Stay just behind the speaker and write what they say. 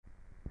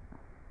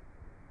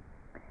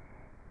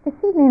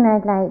evening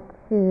I'd like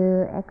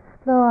to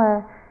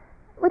explore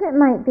what it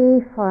might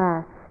be for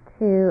us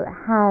to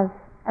have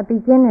a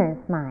beginner's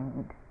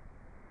mind,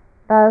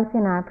 both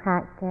in our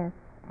practice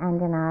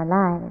and in our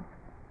lives.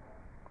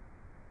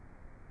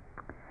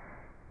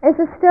 It's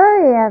a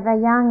story of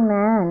a young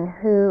man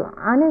who,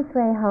 on his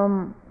way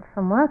home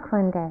from work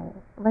one day,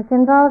 was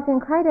involved in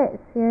quite a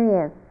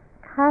serious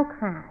car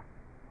crash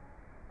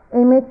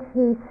in which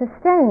he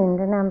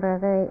sustained a number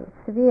of very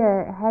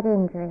severe head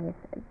injuries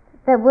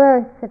that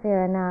were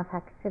severe enough,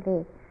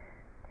 actually,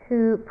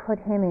 to put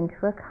him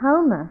into a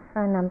coma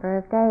for a number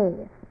of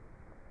days.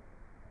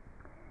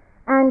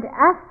 And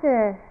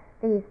after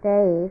these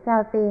days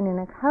of being in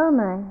a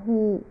coma,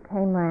 he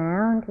came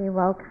round, he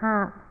woke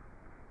up,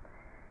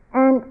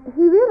 and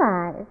he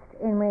realized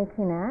in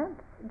waking up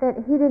that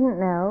he didn't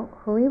know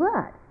who he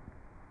was.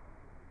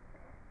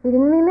 He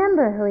didn't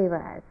remember who he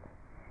was.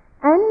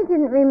 And he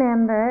didn't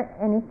remember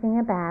anything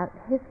about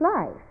his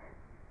life.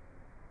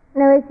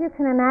 Now, as you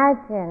can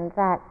imagine,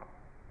 that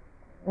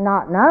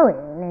not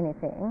knowing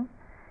anything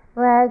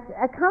was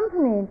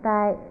accompanied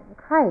by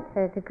quite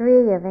a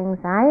degree of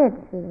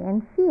anxiety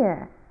and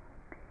fear.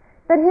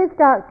 But his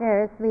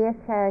doctors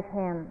reassured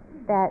him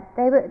that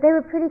they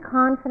were pretty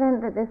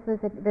confident that this was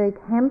a very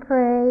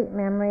temporary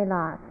memory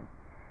loss,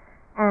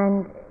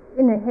 and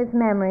his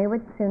memory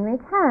would soon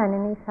return,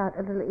 and he felt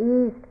a little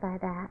eased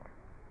by that.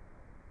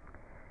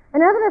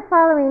 And over the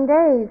following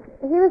days,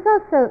 he was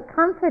also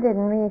comforted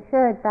and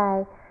reassured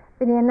by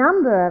really a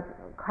number of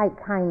quite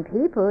kind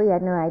people, he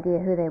had no idea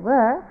who they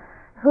were,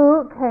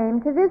 who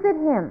came to visit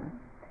him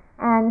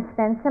and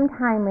spent some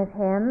time with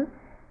him.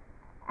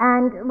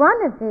 And one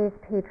of these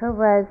people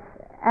was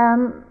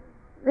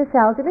this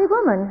elderly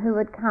woman who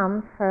would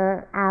come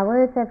for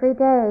hours every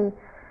day,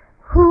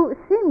 who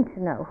seemed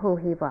to know who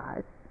he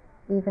was,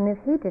 even if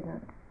he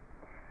didn't.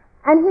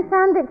 And he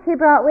found that she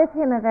brought with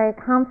him a very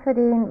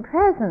comforting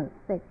presence,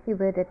 that she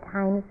would at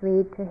times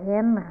read to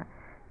him, or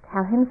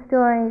tell him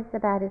stories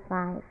about his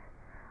life,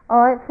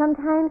 or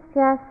sometimes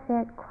just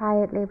sit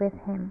quietly with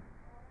him.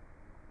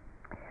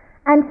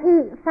 And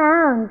he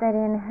found that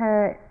in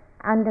her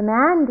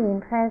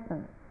undemanding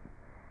presence,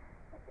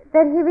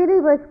 that he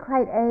really was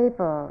quite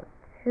able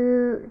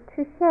to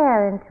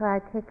share and to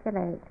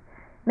articulate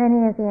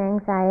many of the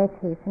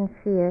anxieties and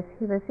fears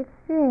he was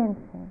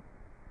experiencing.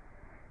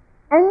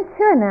 And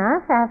sure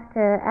enough,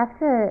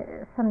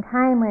 after some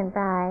time went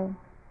by,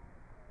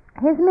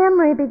 his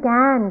memory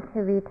began to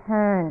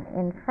return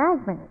in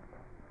fragments.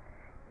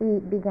 He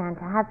began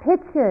to have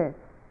pictures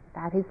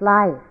about his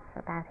life,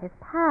 about his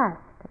past,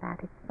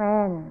 about his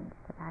friends,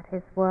 about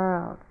his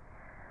world.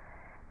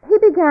 He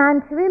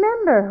began to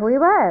remember who he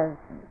was,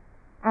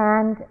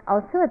 and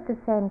also at the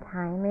same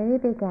time he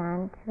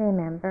began to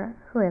remember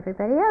who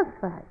everybody else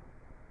was.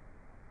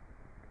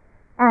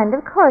 And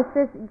of course,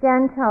 this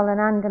gentle and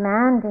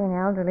undemanding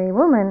elderly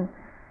woman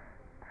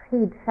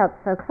he'd felt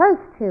so close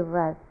to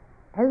was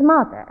his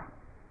mother.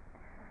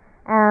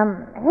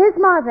 His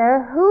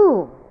mother,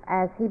 who,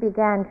 as he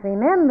began to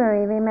remember,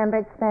 he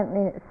remembered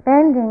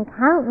spending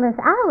countless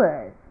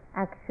hours,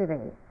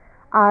 actually,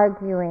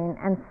 arguing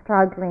and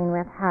struggling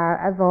with her,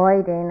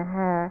 avoiding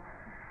her,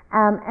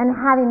 and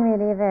having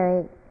really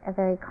a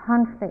very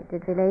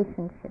conflicted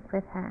relationship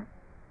with her.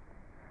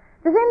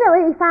 The thing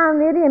that he found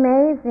really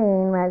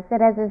amazing was that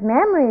as his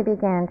memory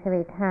began to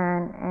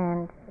return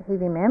and he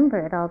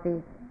remembered all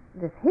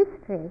this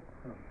history,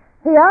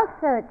 he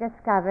also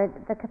discovered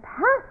the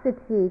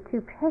capacity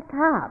to pick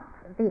up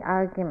the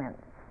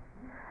arguments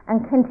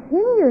and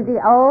continue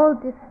the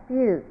old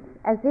disputes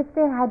as if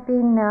there had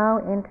been no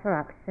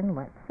interruption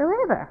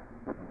whatsoever.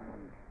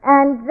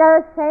 And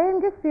those same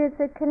disputes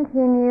would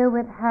continue,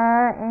 with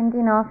her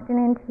ending often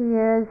in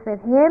tears, with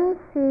him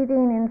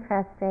seething in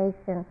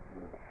frustration.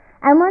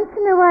 And once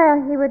in a while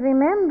he would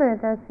remember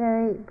those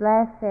very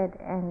blessed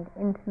and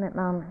intimate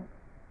moments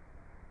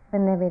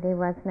when there really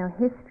was no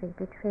history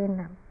between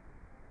them.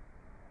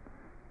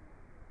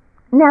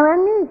 Now,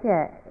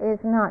 amnesia is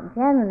not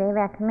generally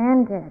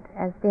recommended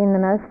as being the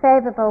most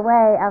favorable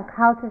way of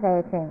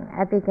cultivating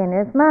a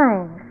beginner's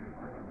mind.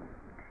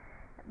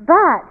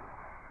 But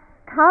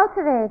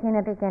cultivating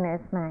a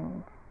beginner's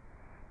mind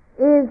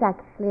is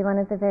actually one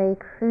of the very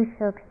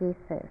crucial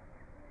pieces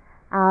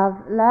of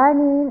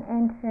learning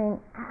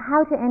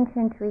how to enter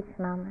into each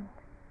moment,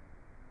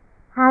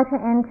 how to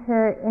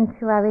enter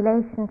into our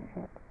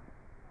relationships,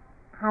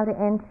 how to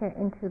enter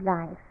into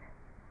life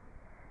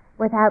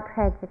without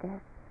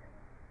prejudice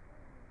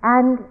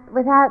and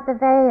without the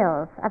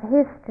veils of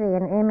history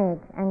and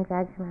image and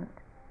judgment.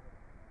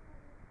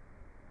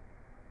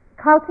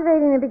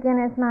 Cultivating a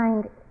beginner's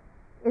mind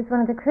is one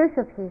of the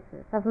crucial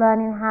pieces of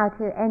learning how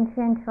to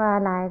enter into our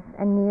lives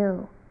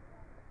anew,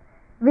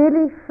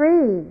 really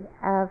free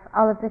of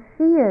all of the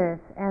fears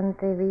and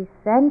the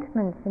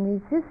resentments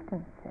and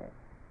resistances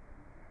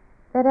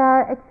that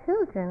are a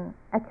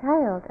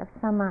child of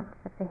so much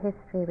of the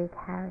history we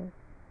carry.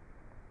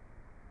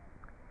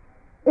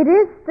 It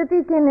is the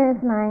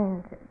beginner's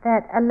mind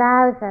that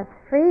allows us,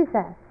 frees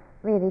us,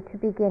 really to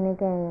begin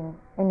again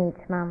in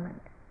each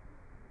moment.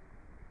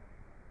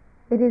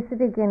 It is the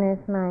beginner's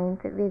mind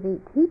that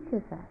really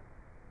teaches us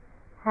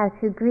how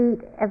to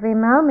greet every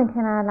moment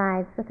in our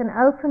lives with an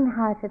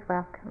open-hearted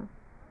welcome,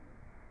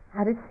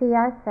 how to see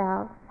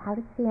ourselves, how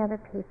to see other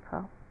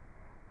people,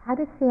 how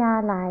to see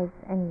our lives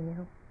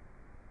anew.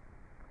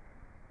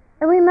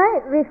 And we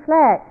might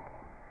reflect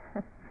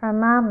for a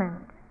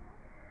moment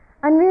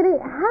on really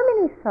how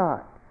many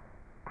thoughts,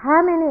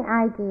 how many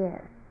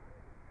ideas,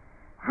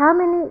 how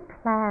many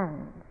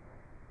plans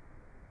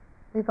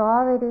we've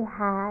already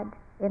had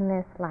in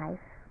this life.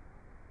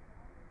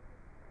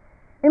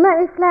 We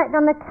might reflect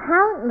on the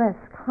countless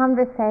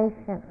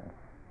conversations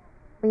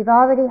we've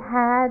already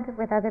had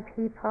with other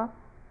people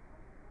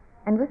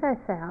and with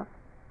ourselves,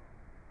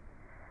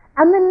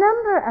 and the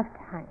number of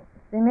times,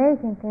 the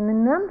amazing thing, the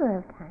number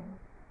of times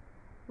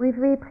we've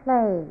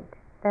replayed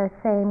those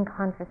same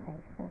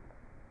conversations.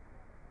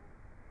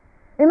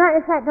 We might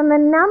reflect on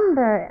the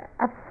number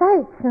of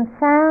sights and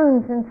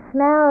sounds and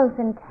smells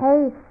and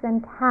tastes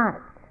and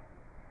touch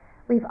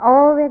we've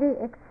already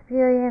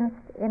experienced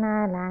in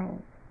our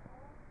lives,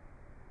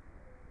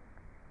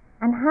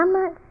 and how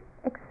much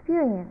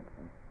experience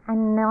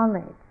and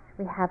knowledge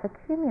we have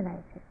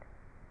accumulated.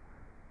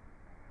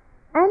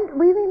 And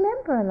we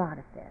remember a lot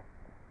of this.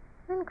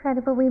 It's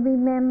incredible, we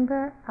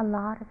remember a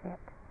lot of it.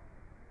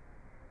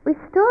 We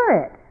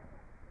store it,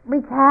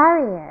 we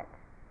carry it.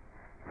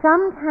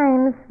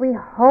 Sometimes we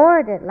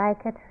hoard it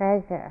like a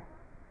treasure.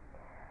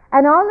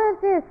 And all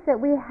of this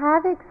that we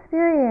have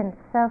experienced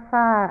so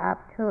far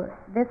up to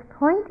this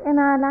point in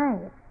our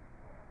lives,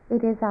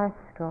 it is our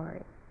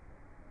story.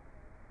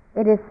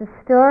 It is the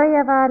story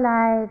of our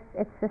lives,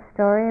 it's the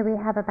story we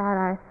have about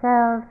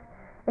ourselves,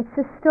 it's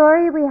the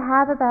story we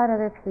have about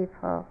other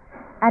people,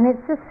 and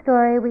it's the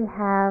story we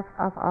have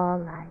of all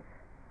life.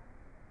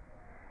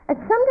 And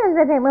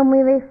sometimes I think when we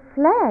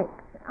reflect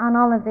on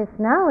all of this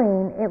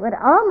knowing, it would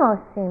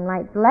almost seem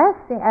like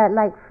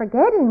like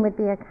forgetting would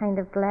be a kind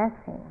of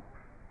blessing.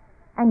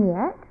 And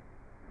yet,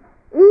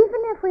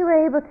 even if we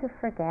were able to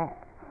forget,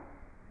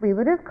 we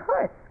would of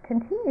course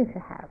continue to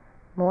have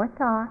more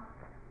thoughts,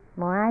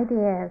 more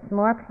ideas,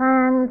 more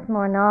plans,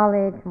 more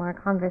knowledge, more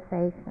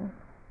conversations.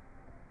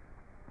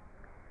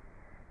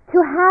 To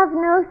have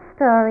no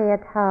story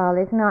at all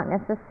is not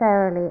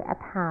necessarily a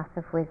path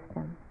of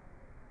wisdom.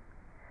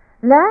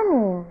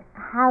 Learning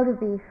how to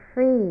be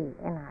free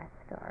in our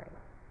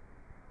stories,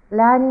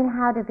 learning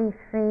how to be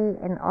free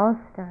in all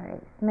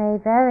stories may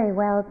very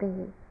well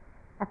be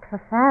a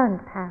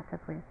profound path of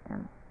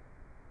wisdom.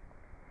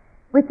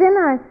 Within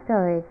our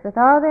stories, with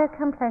all their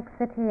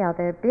complexity, all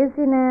their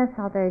busyness,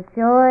 all their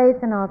joys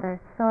and all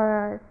their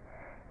sorrows,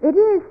 it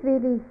is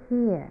really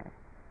here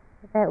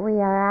that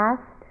we are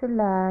asked to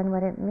learn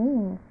what it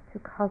means to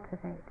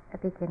cultivate a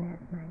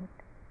beginner's mind.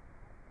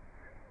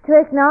 To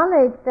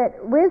acknowledge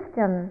that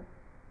wisdom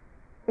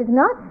is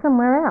not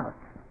somewhere else.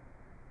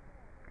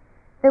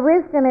 The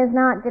wisdom is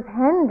not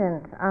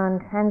dependent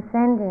on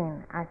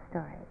transcending our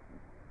stories.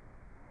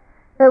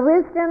 The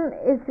wisdom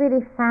is really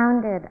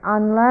founded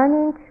on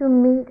learning to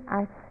meet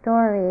our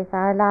stories,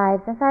 our lives,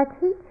 as our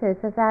teachers,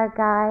 as our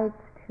guides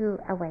to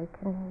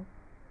awakening.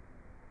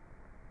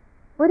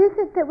 What is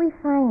it that we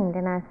find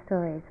in our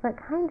stories?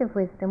 What kind of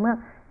wisdom? Well,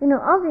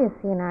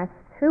 obviously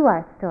through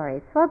our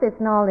stories, all this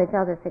knowledge,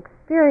 all this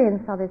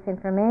experience, all this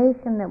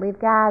information that we've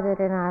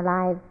gathered in our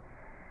lives,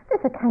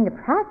 there's a kind of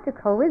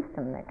practical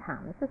wisdom that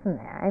comes, isn't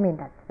there? I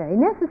mean, that's very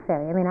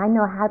necessary. I mean, I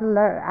know how to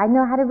learn. I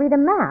know how to read a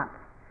map.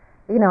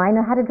 I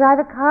know how to drive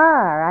a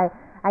car.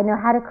 I know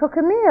how to cook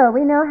a meal.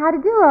 We know how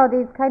to do all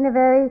these kind of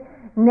very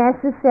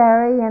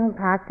necessary and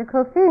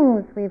practical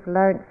things we've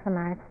learned from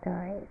our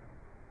stories.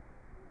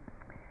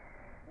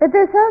 But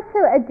there's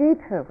also a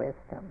deeper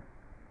wisdom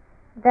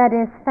that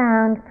is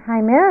found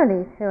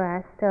primarily through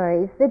our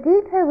stories, the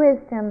deeper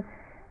wisdom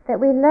that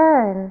we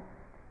learn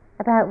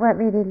about what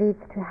really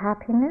leads to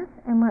happiness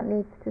and what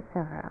leads to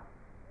sorrow.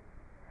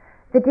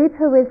 The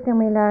deeper wisdom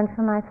we learn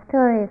from our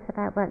stories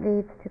about what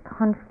leads to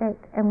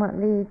conflict and what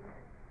leads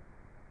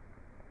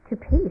to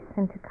peace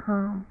and to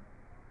calm.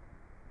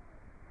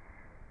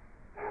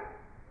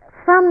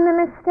 From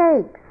the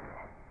mistakes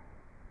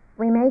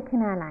we make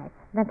in our life,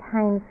 the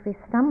times we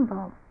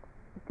stumble,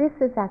 this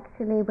is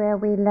actually where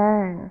we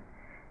learn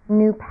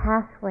new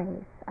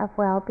pathways of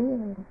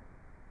well-being.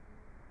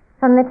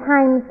 From the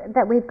times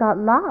that we've got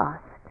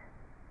lost,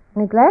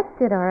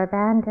 neglected or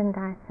abandoned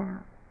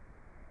ourselves,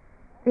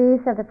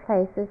 these are the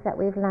places that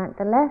we've learnt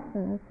the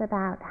lessons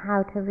about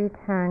how to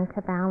return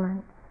to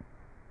balance.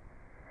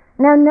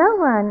 Now, no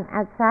one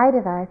outside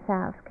of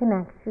ourselves can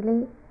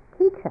actually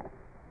teach us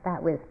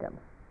that wisdom.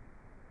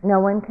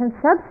 No one can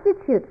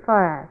substitute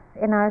for us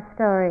in our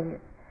stories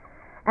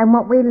and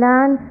what we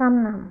learn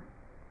from them.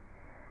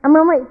 And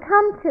what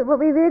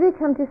we really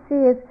come to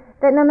see is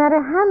that no matter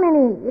how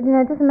many, it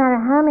doesn't matter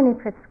how many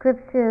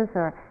prescriptions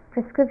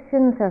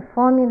or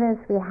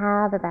formulas we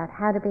have about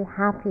how to be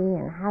happy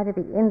and how to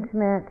be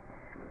intimate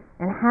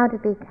and how to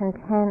be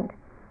content,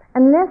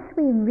 unless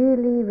we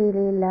really,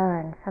 really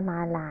learn from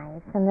our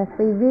lives, unless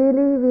we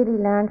really, really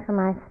learn from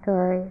our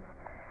stories,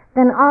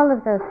 then all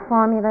of those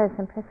formulas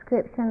and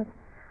prescriptions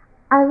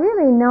are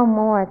really no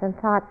more than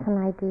thoughts and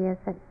ideas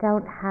that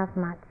don't have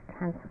much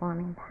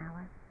transforming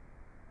power.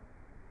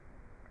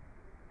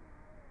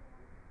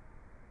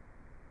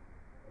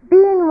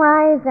 Being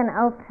wise and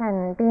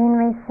open, being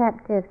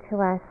receptive to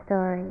our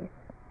stories.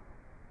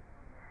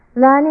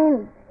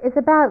 Learning is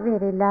about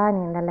really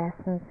learning the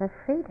lessons of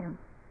freedom.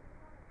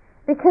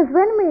 Because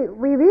when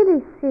we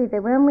really see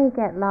that when we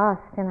get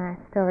lost in our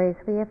stories,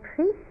 we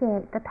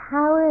appreciate the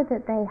power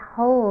that they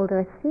hold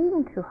or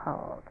seem to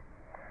hold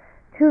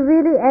to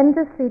really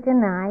endlessly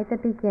deny the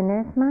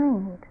beginner's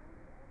mind.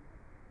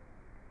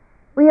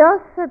 We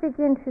also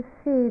begin to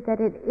see that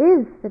it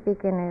is the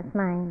beginner's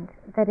mind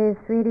that is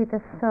really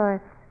the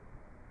source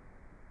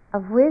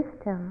of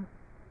wisdom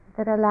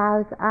that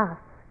allows us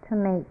to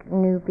make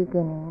new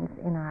beginnings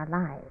in our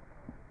lives,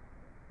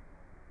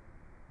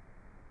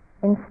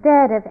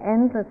 instead of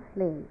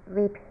endlessly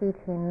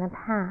repeating the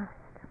past.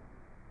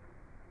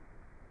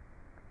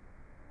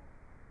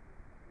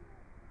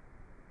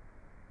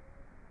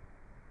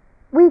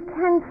 We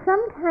can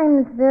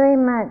sometimes very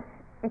much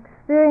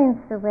experience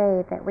the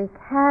way that we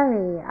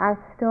carry our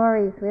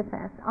stories with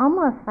us,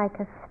 almost like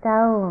a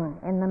stone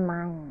in the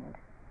mind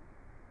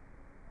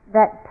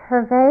that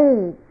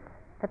pervades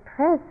the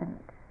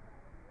present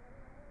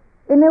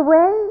in a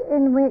way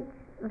in which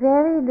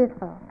very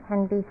little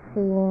can be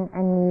seen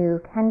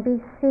anew, can be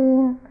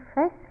seen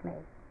freshly.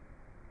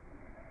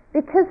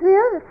 Because we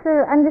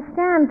also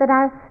understand that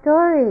our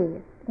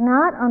stories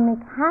not only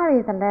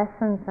carry the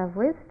lessons of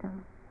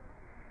wisdom,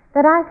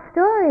 that our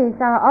stories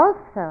are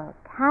also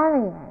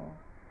carrying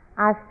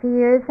our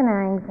fears and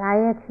our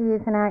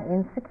anxieties and our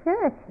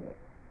insecurities,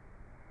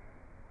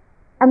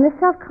 and the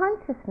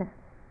self-consciousness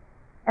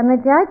and the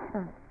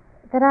judgments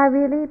that are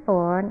really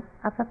born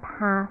of a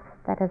past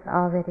that has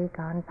already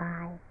gone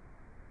by,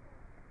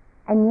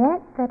 and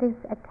yet that is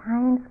at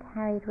times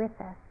carried with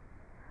us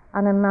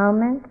on a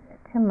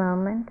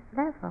moment-to-moment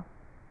level,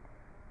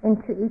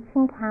 into each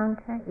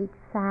encounter, each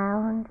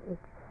sound, each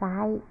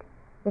sight,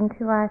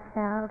 into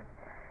ourselves,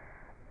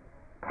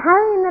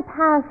 carrying the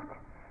past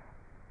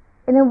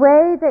in a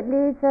way that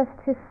leads us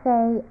to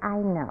say, I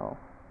know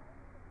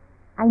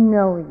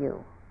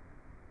you,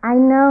 I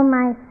know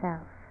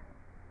myself.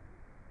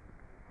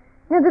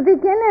 Now, the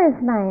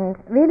beginner's mind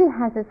really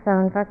has its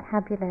own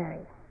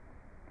vocabulary,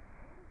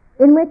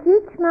 in which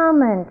each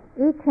moment,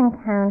 each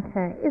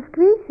encounter is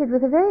greeted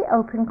with a very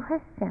open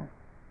question,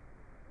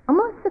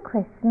 almost the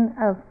question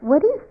of,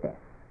 what is this?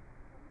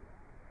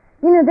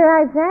 You know, there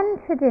are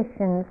Zen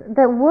traditions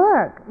that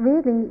work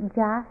really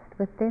just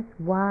with this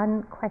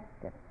one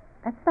question.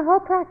 That's the whole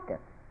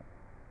practice.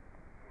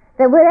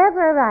 That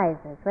whatever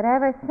arises,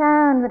 whatever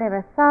sound,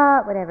 whatever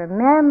thought, whatever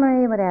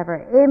memory, whatever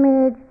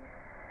image,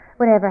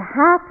 whatever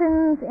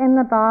happens in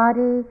the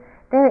body,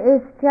 there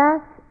is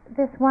just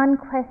this one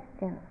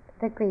question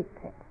that greets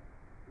it.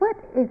 What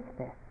is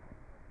this?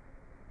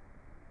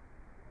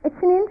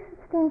 It's an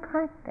interesting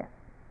practice.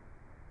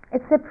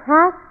 It's a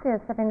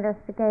practice of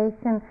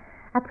investigation,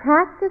 a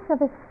practice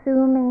of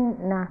assuming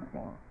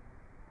nothing.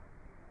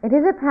 It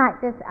is a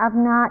practice of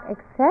not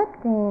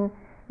accepting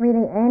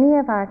really any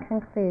of our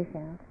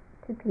conclusions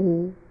to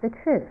be the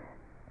truth.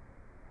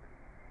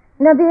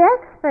 Now, the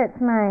expert's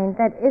mind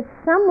that is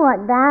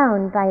somewhat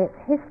bound by its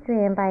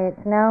history and by its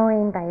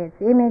knowing, by its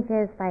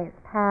images, by its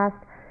past,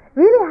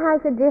 really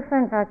has a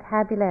different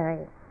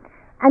vocabulary.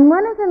 And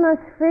one of the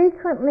most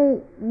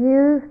frequently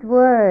used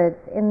words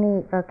in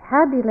the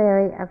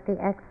vocabulary of the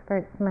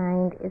expert's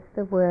mind is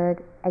the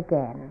word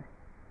again.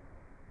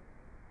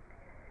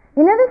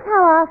 You notice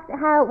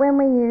how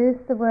when we use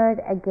the word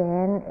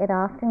again, it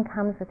often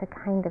comes with a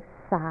kind of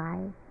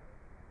sigh.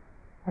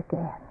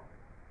 Again.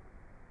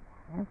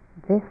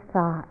 This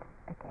thought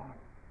again.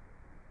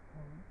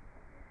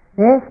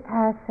 This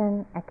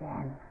person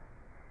again.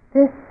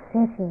 This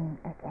sitting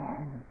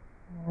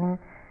again.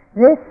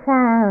 This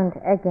sound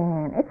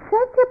again. It's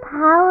such a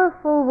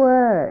powerful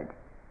word,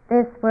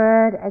 this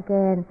word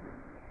again.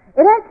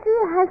 It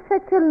actually has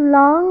such a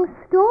long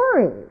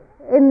story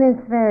in this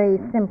very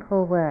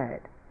simple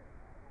word.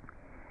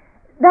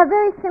 That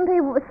very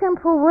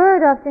simple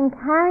word often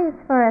carries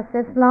for us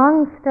this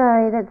long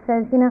story that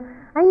says,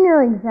 I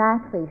know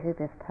exactly who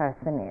this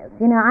person is.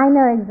 I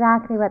know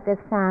exactly what this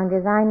sound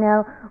is. I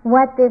know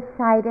what this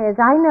sight is.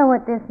 I know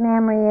what this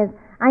memory is.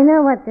 I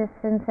know what this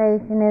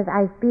sensation is.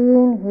 I've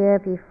been here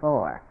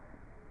before.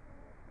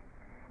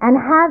 And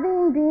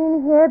having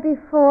been here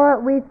before,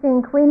 we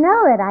think we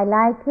know it. I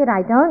like it.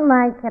 I don't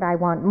like it. I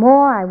want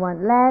more. I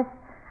want less.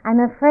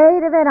 I'm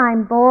afraid of it.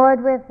 I'm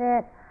bored with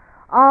it.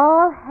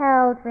 All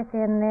held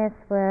within this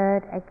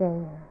word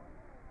again.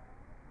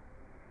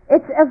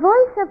 It's a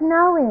voice of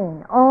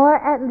knowing, or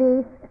at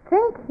least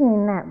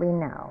thinking that we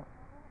know.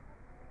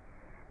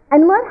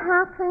 And what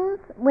happens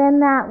when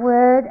that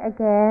word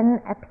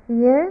again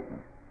appears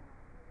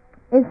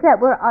is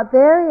that we're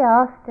very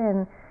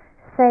often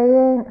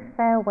saying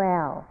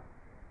farewell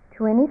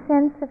to any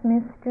sense of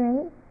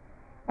mystery,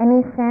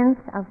 any sense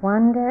of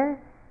wonder,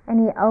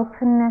 any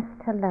openness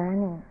to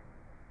learning.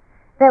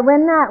 That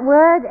when that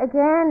word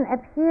again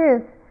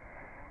appears,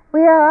 We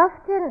are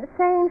often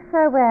saying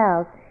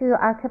farewell to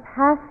our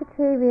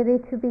capacity really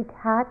to be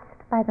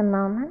touched by the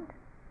moment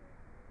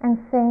and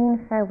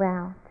saying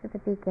farewell to the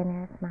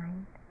beginner's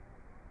mind.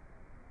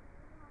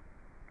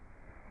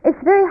 It's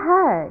very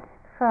hard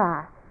for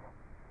us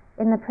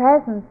in the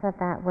presence of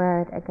that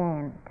word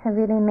again to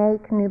really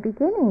make new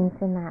beginnings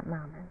in that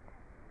moment,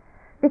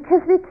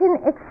 because we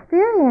can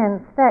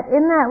experience that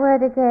in that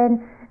word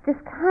again this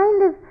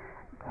kind of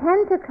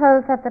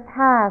tentacles of the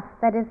past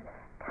that is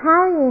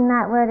carrying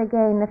that word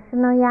again, the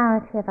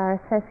familiarity of our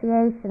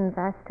associations,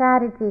 our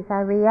strategies,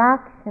 our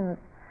reactions,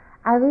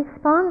 our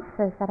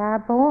responses that are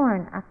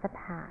born of the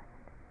past.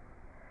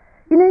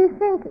 You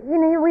think,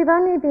 we've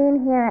only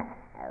been here,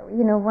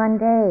 one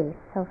day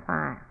so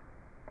far,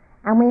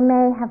 and we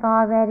may have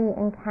already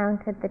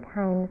encountered the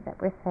times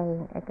that we're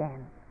saying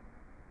again.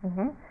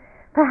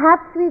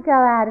 Perhaps we go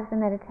out of the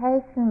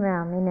meditation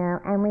realm,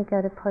 and we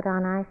go to put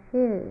on our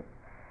shoes.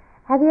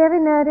 Have you ever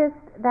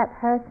noticed that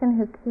person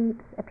who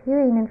keeps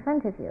appearing in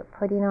front of you,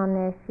 putting on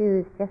their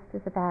shoes just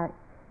as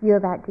you're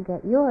about to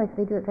get yours?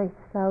 They do it very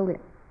slowly.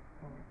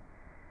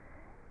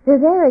 They're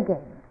there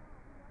again.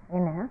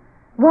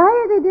 Why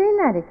are they doing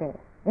that again?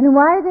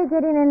 Why are they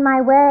getting in my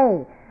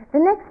way? The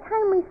next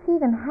time we see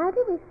them, how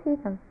do we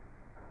see them?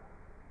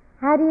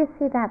 How do you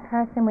see that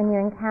person when you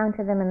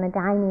encounter them in the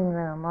dining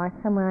room or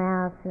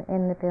somewhere else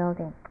in the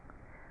building?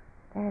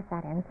 There's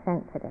that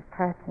insensitive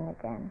person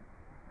again.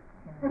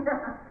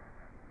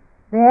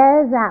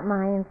 There's that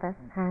mindless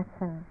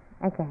person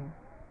again.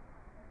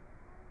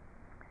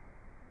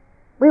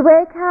 We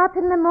wake up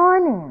in the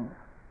morning.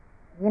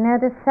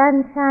 The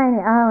sun's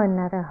shining. Oh,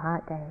 another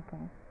hot day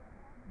again.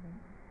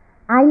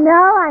 I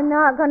know I'm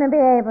not going to be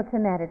able to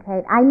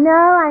meditate. I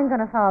know I'm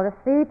going to fall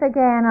asleep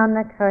again on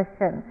the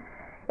cushion.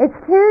 It's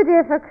too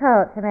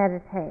difficult to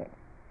meditate.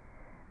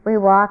 We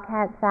walk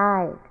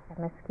outside. A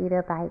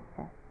mosquito bites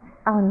us.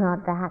 Oh,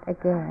 not that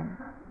again.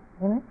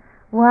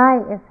 Why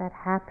is that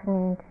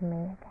happening to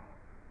me again?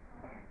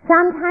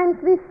 Sometimes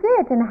we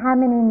sit, and how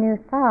many new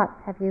thoughts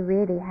have you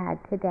really had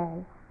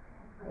today?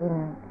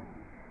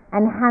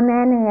 And how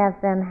many of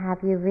them have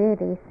you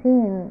really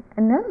seen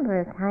a number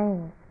of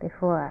times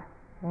before?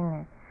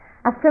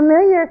 A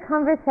familiar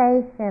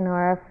conversation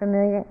or a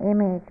familiar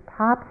image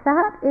pops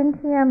up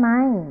into your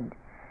mind,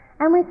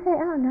 and we say,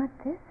 oh, not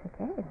this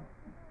again.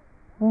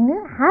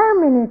 How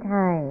many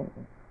times?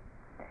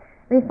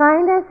 We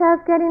find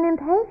ourselves getting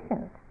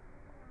impatient.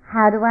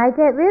 How do I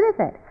get rid of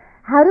it?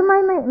 How do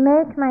I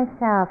make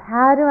myself?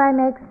 How do I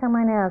make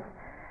someone else?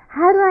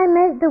 How do I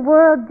make the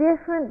world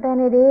different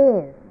than it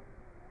is,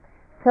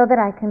 so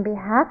that I can be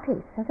happy,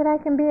 so that I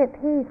can be at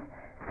peace,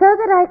 so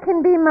that I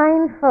can be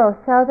mindful,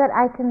 so that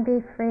I can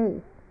be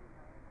free?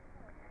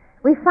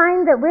 We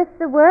find that with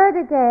the word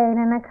again,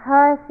 and of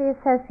course the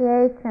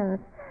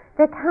associations,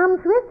 there comes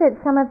with it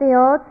some of the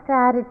old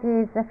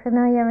strategies, the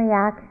familiar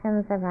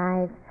reactions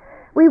arise.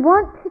 We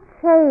want to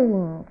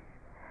change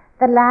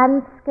the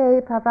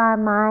landscape of our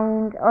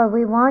mind, or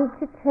we want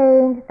to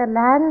change the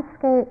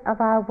landscape of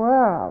our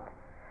world,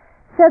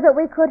 so that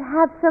we could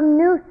have some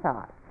new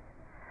thoughts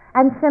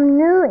and some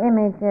new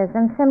images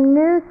and some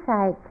new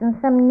sights and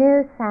some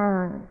new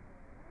sounds.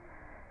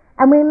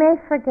 And we may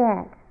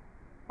forget,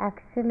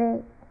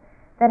 actually,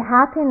 that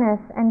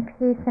happiness and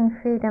peace and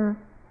freedom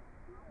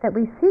that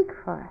we seek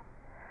for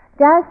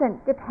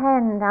doesn't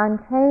depend on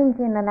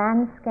changing the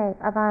landscape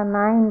of our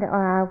mind or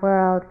our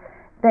world,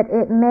 that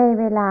it may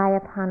rely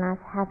upon us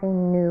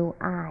having new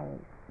eyes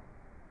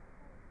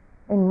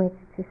in which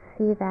to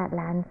see that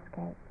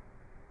landscape.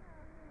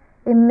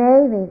 It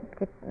may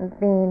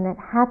mean that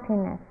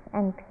happiness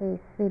and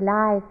peace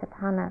relies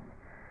upon us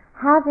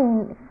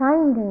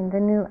finding the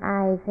new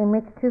eyes in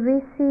which to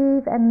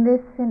receive and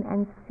listen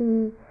and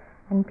see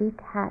and be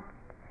touched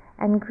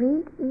and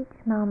greet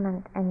each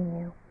moment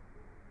anew.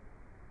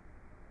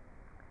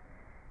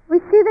 We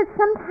see that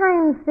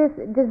sometimes this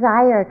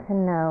desire to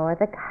know, or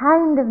the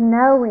kind of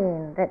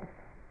knowing that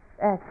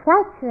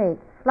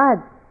saturates,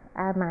 floods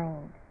our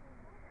mind,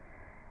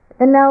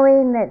 the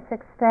knowing that's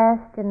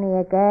expressed in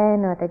the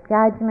again, or the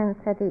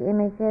judgments, or the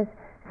images,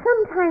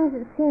 sometimes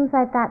it seems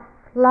like that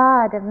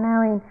flood of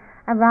knowing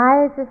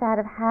arises out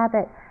of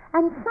habit,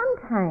 and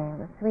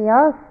sometimes we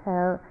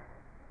also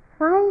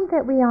find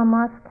that we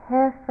almost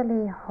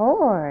carefully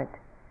hoard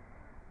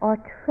or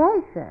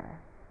treasure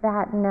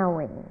that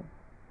knowing,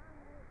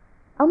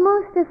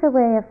 almost as a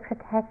way of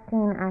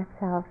protecting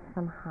ourselves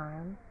from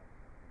harm,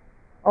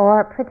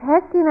 or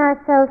protecting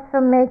ourselves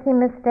from making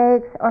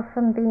mistakes or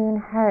from being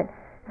hurt.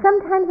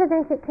 Sometimes I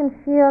think it can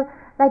feel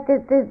like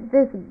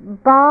this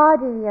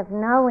body of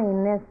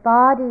knowing, this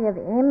body of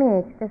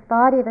image, this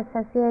body of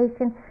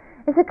association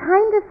is a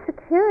kind of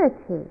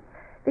security,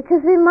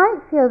 because we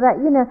might feel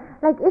that,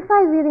 like if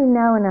I really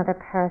know another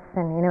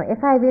person,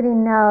 if I really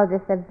know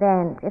this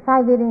event, if I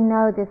really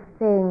know this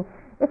thing,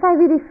 if I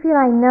really feel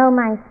I know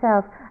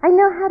myself, I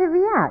know how to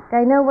react.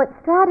 I know what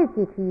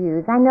strategy to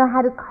use. I know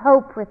how to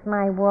cope with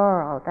my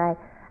world.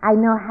 I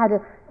know how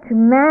to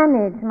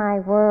manage my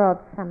world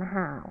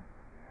somehow.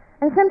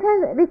 And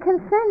sometimes we can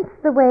sense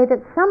the way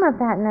that some of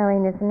that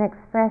knowing is an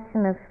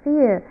expression of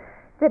fear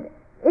that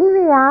in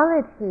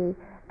reality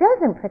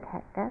doesn't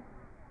protect us.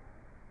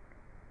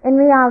 In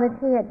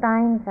reality, it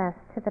binds us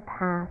to the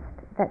past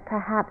that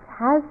perhaps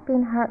has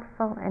been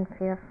hurtful and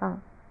fearful.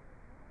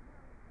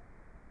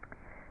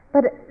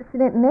 But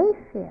it may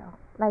feel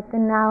like the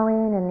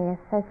knowing and the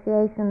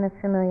association, the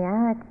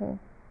familiarity,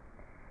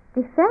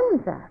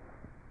 defends us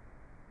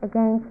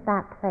against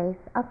that place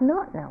of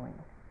not knowing,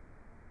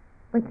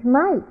 which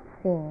might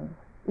seem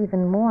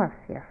even more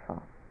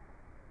fearful.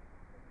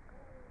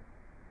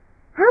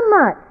 How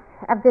much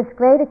of this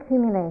great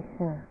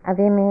accumulation of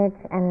image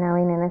and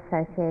knowing and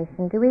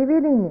association do we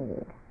really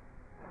need?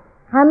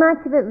 How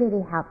much of it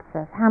really helps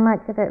us? How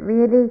much of it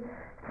really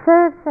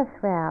serves us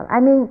well? I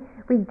mean,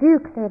 we do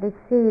clearly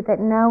see that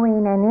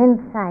knowing and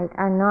insight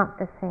are not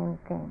the same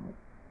thing.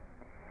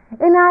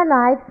 In our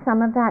lives,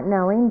 some of that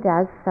knowing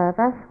does serve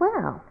us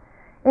well.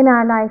 In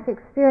our life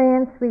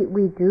experience,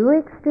 we do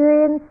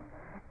experience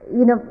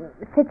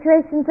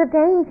situations of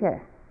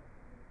danger,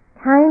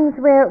 times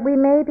where we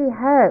may be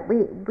hurt,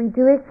 we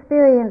do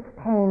experience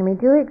pain, we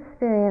do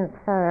experience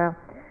sorrow,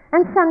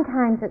 and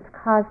sometimes it's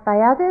caused by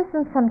others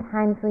and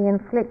sometimes we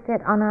inflict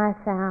it on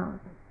ourselves.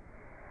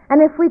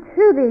 And if we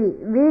truly,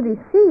 really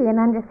see and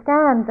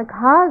understand the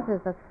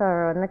causes of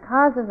sorrow and the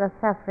causes of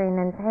suffering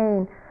and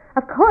pain,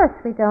 of course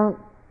we don't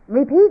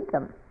repeat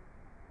them.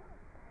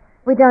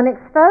 We don't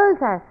expose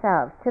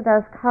ourselves to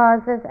those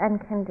causes and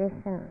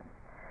conditions,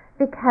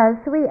 because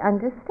we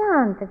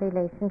understand the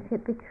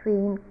relationship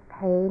between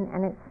pain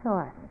and its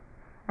source.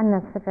 And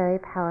that's a very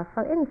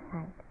powerful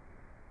insight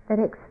that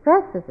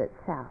expresses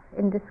itself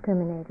in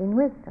discriminating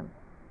wisdom,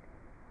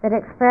 that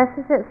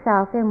expresses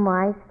itself in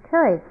wise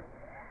choice,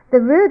 the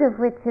root of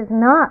which is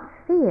not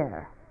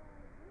fear,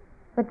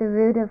 but the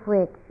root of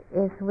which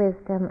is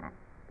wisdom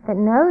that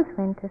knows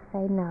when to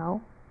say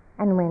no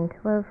and when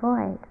to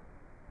avoid.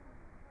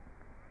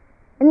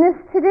 In this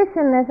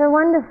tradition, there's a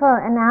wonderful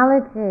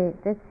analogy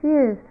that's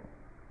used.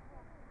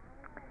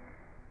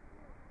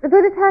 The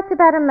Buddha talked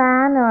about a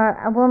man or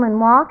a woman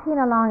walking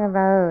along a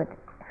road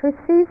who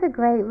sees a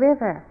great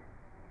river.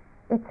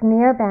 Its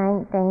near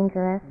bank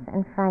dangerous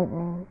and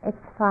frightening, its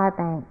far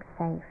bank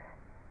safe.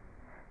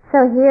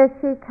 So he or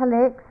she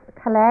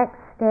collects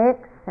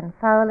sticks and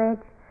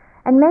foliage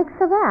and makes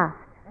a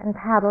raft and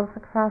paddles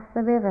across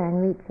the river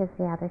and reaches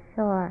the other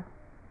shore.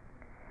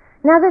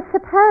 Now let's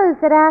suppose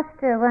that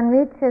after one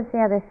reaches the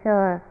other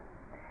shore,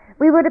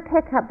 we were to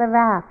pick up the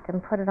raft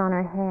and put it on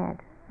our head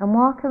and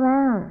walk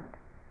around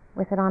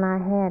with it on our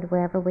head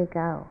wherever we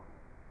go.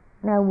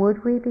 Now,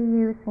 would we be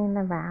using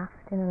the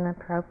raft in an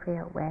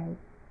appropriate way?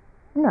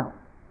 No.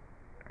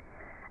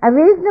 A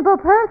reasonable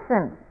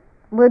person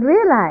would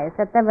realize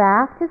that the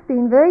raft has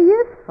been very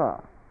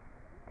useful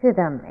to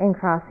them in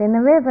crossing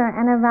the river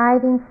and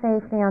arriving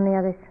safely on the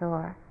other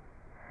shore.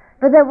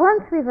 But that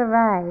once we've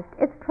arrived,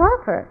 it's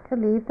proper to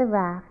leave the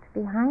raft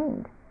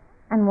behind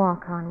and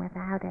walk on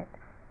without it.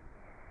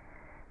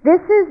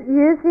 This is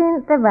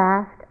using the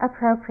raft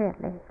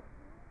appropriately.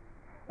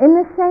 In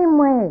the same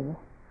way,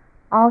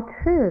 all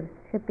truths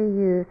should be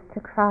used to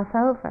cross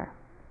over.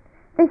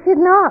 They should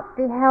not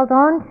be held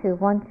on to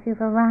once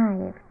you've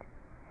arrived.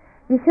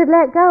 You should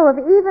let go of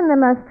even the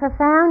most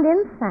profound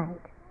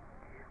insight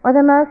or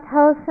the most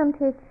wholesome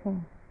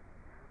teaching,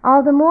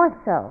 all the more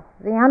so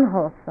the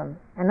unwholesome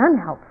and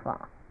unhelpful.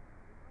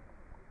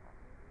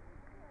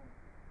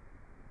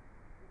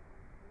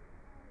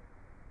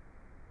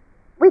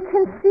 We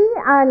can see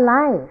our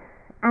life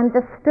and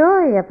the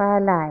story of our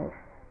life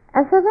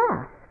as a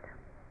raft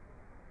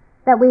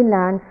that we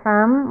learn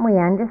from, we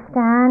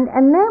understand,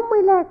 and then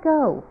we let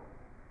go.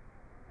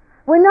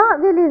 We're not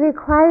really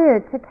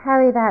required to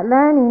carry that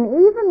learning,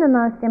 even the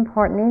most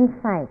important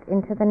insight,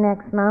 into the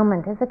next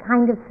moment as a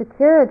kind of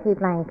security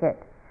blanket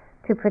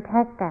to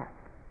protect us.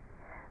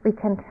 We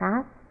can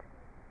trust,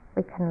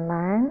 we can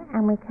learn,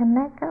 and we can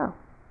let go.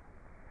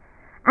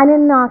 And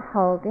in not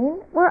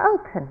holding, we're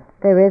open.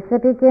 There is a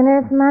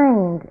beginner's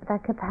mind,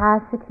 that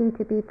capacity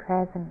to be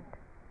present.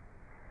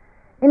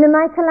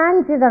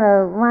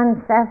 Michelangelo,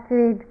 once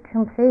after he'd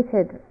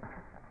completed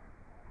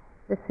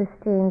the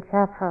Sistine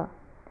Chapel,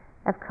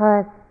 of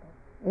course,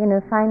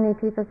 finally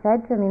people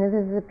said to him,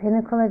 this is the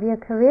pinnacle of your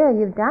career,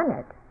 you've done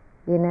it,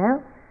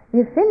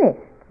 you've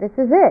finished, this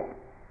is it.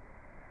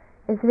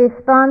 His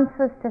response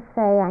was to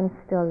say, I'm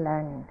still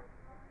learning.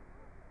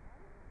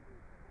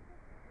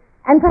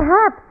 And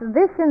perhaps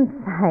this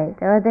insight,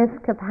 or this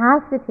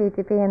capacity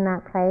to be in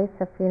that place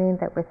of feeling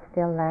that we're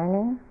still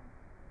learning,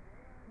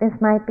 this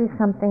might be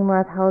something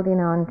worth holding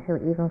on to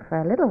even for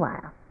a little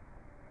while.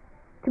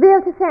 To be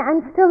able to say,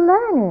 I'm still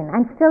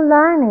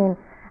learning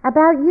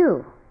about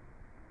you.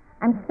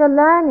 I'm still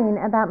learning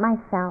about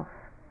myself.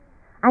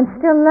 I'm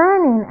still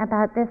learning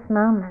about this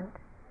moment.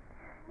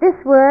 This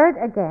word,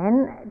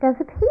 again, does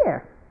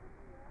appear,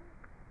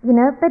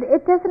 but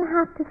it doesn't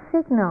have to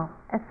signal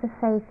a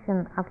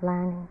cessation of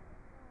learning.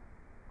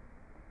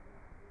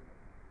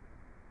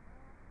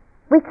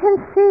 We can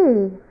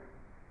see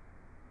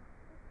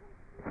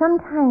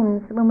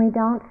sometimes when we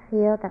don't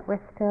feel that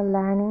we're still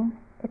learning,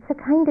 it's a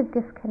kind of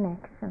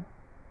disconnection.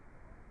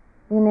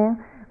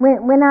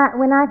 When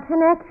our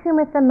connection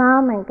with the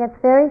moment gets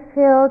very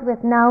filled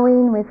with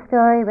knowing, with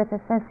story, with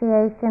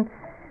association,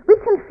 we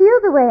can feel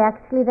the way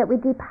actually that we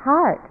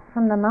depart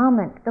from the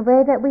moment, the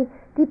way that we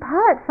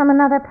depart from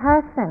another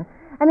person.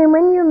 I mean,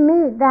 when you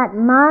meet that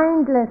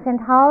mindless,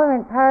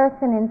 intolerant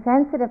person,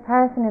 insensitive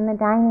person in the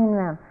dining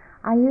room,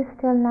 are you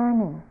still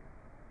learning?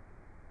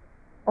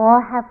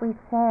 Or have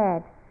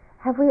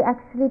we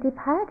actually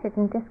departed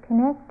and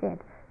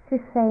disconnected to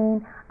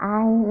saying,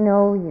 I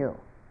know you,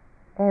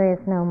 there is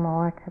no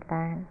more to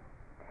learn?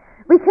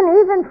 We can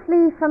even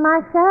flee from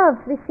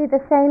ourselves. We see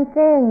the same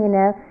thing,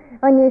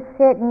 when you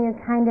sit and you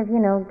kind of,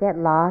 get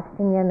lost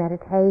in your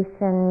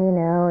meditation,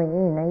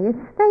 you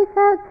space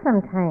out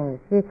sometimes.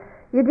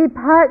 You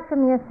depart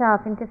from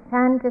yourself into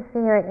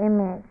fantasy or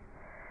image.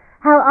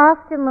 How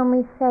often when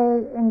we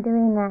say in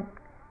doing that,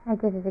 I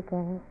did it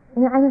again.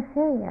 I'm a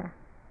failure.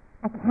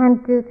 I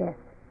can't do this,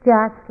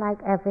 just like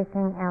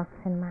everything else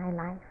in my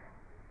life.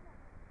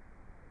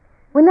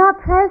 We're not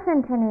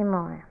present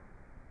anymore.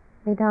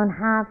 We don't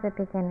have the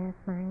beginner's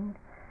mind.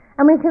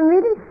 And we can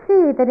really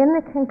see that in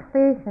the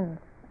conclusions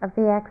of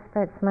the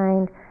expert's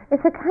mind,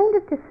 it's a kind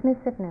of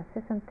dismissiveness,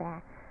 isn't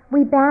there?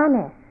 We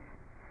banish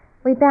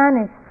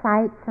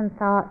sights and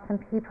thoughts and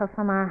people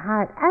from our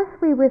heart as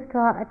we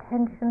withdraw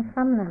attention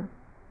from them.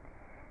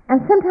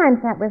 And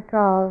sometimes that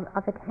withdrawal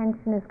of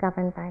attention is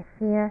governed by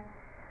fear,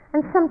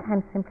 and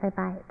sometimes simply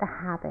by the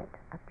habit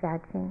of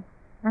judging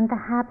and the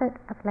habit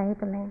of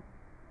labeling.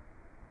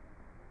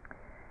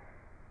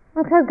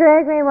 And so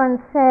Gregory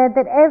once said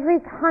that every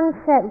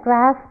concept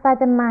grasped by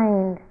the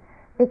mind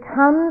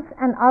becomes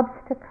an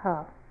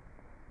obstacle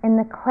in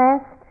the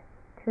quest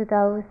to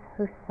those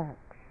who search.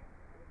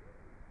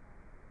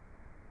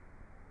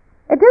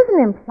 It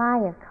doesn't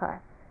imply, of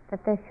course,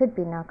 that there should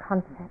be no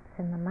concepts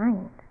in the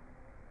mind.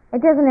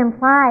 It doesn't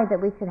imply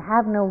that we should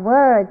have no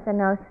words and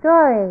no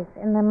stories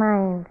in the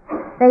mind.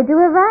 They do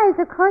arise,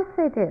 of course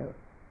they do.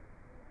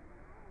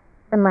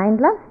 The mind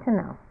loves to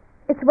know.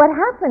 It's what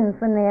happens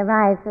when they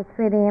arise that's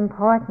really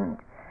important.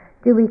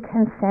 Do we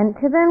consent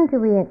to them? Do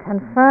we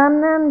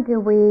confirm them? Do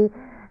we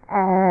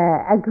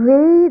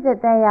agree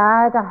that they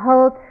are the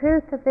whole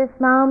truth of this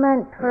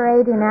moment,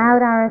 parading out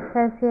our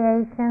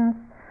associations?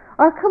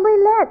 Or can we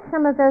let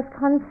some of those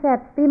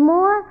concepts be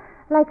more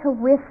like a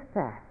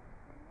whisper,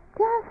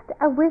 just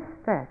a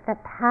whisper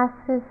that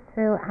passes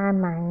through our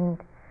mind,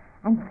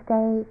 and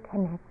stay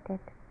connected,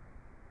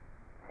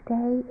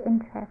 stay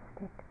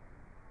interested,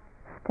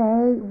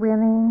 stay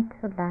willing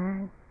to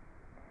learn?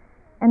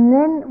 And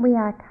then we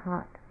are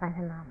taught by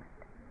the moment.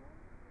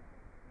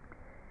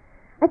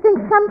 I think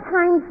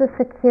sometimes the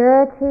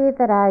security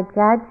that our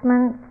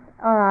judgments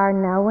or our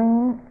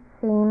knowing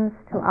seems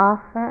to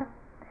offer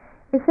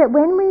is that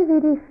when we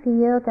really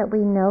feel that we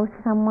know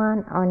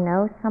someone or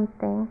know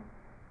something,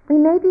 we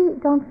maybe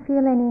don't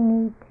feel any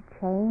need to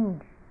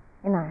change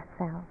in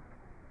ourselves.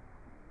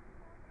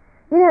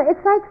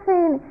 It's like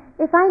saying,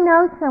 if I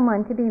know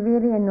someone to be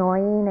really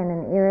annoying and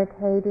an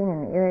irritating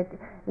and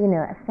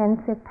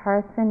offensive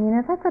person,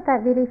 if I put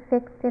that really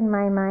fixed in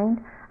my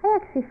mind, I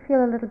actually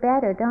feel a little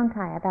better, don't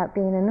I, about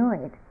being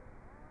annoyed?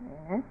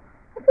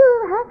 I feel a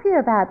little happier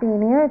about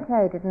being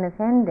irritated and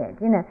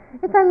offended,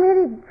 if I'm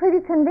really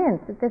pretty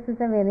convinced that this is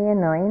a really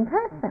annoying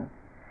person.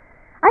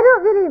 I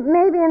don't really,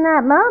 maybe in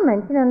that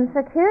moment, in the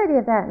security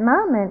of that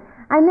moment,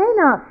 I may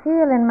not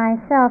feel in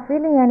myself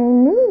really any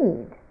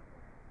need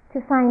to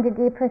find a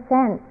deeper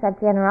sense of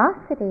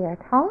generosity or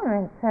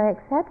tolerance or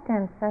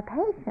acceptance or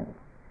patience,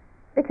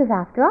 because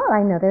after all,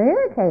 I know they're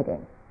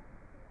irritating.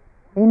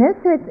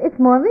 So it's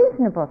more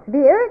reasonable to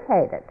be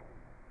irritated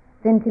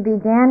than to be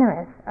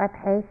generous or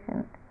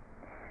patient.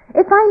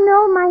 If I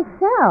know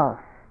myself,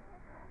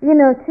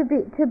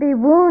 to be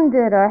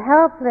wounded or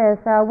helpless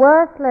or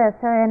worthless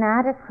or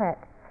inadequate,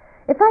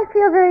 if I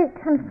feel very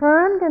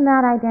confirmed in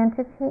that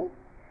identity,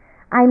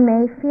 I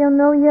may feel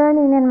no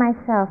yearning in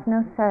myself,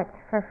 no search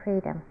for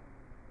freedom.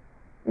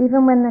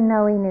 Even when the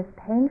knowing is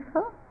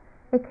painful,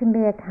 it can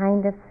be a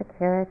kind of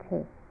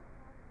security.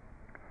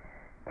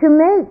 To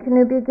make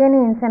new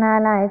beginnings in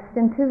our lives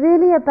and to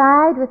really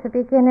abide with the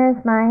beginner's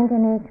mind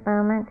in each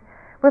moment,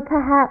 we're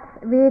perhaps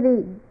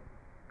really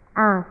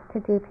asked to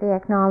deeply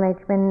acknowledge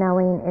when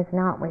knowing is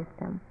not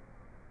wisdom,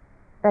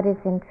 but is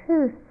in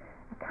truth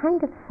a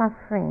kind of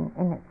suffering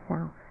in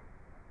itself.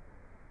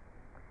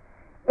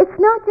 It's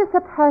not just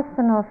a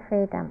personal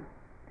freedom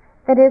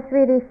that is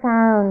really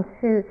found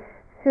through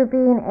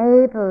being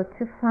able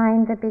to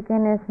find the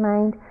beginner's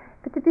mind,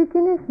 but the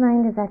beginner's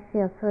mind is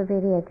actually also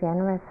really a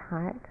generous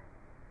heart.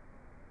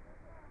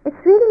 It's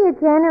really a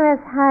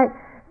generous heart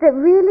that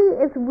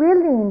really is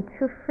willing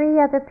to free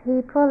other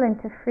people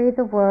and to free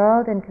the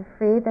world and to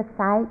free the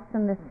sights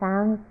and the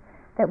sounds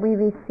that we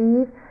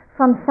receive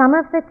from some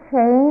of the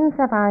chains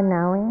of our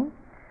knowing.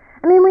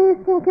 I mean, when you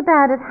think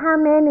about it, how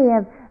many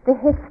of the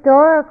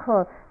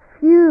historical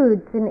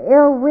feuds and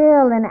ill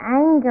will and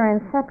anger and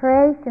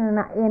separation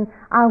in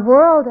our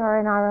world or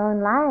in our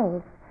own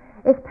lives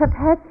is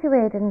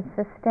perpetuated and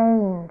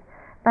sustained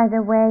by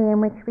the way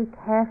in which we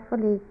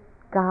carefully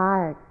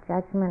guard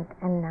judgment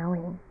and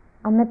knowing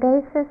on the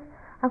basis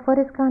of what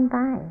has gone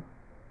by.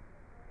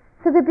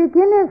 So the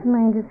beginner's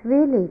mind is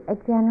really a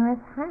generous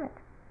heart.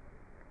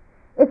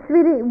 It's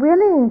really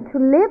willing to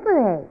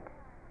liberate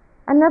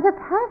another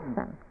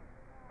person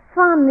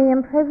from the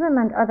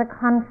imprisonment or the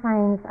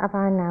confines of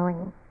our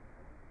knowing.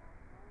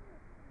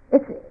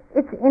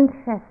 It's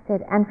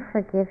interested and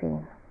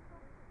forgiving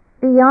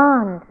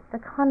beyond the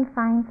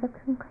confines of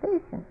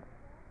conclusions.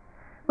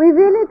 We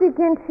really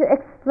begin to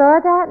explore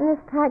that in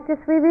this practice.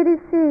 We really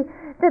see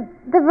that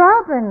the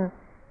robin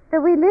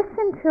that we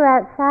listen to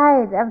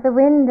outside of the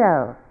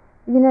window,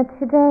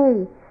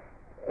 today,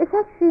 is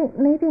actually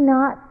maybe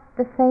not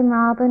the same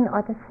robin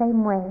or the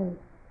same way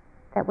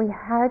that we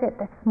heard it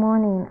this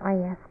morning or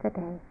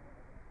yesterday.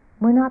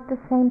 We're not the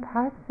same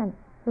person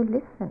who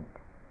listened.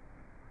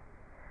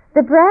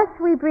 The breath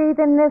we breathe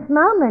in this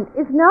moment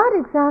is not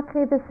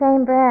exactly the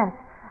same breath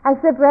as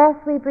the breath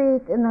we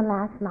breathed in the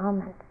last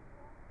moment,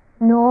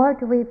 nor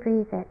do we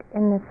breathe it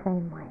in the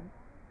same way.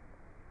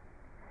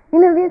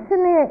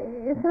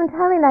 Recently someone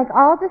told me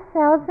all the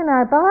cells in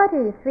our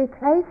bodies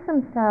replace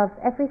themselves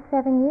every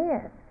 7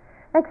 years.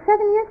 7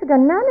 years ago,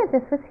 none of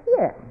this was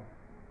here.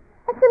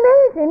 That's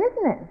amazing,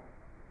 isn't it?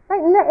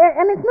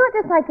 It's not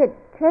just like it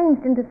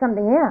changed into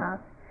something else.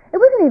 It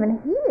wasn't even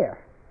here.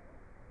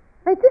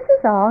 This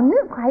is all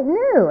new, quite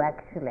new,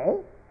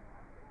 actually.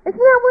 Isn't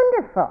that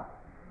wonderful?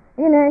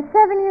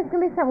 7 years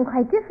can be something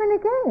quite different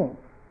again.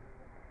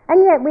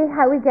 And yet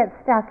we get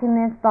stuck in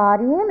this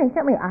body image,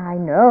 don't we? I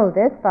know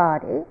this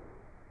body.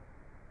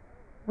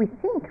 We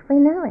think we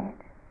know it.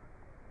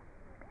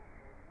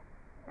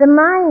 The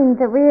mind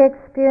that we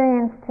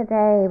experience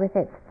today with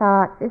its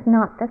thoughts is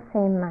not the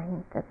same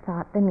mind that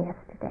thought them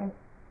yesterday.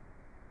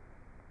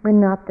 We're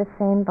not the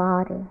same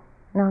body,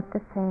 not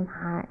the same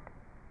heart.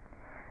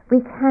 We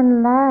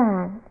can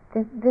learn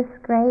this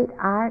great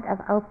art of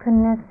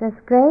openness, this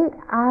great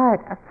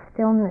art of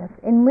stillness,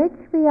 in which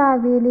we are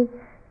really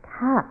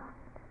tapped.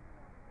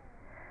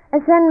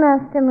 As Zen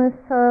Master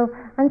Musso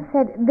once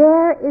said,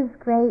 there is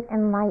great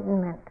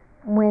enlightenment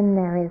when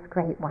there is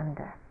great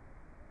wonder.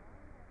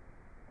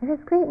 There is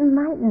great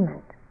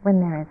enlightenment when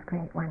there is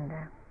great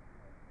wonder.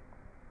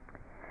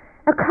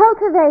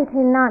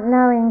 Cultivating not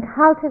knowing,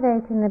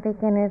 cultivating the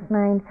beginner's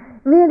mind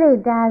really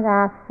does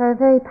ask for a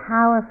very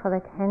powerful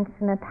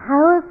attention, a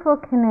powerful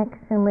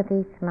connection with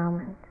each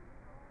moment.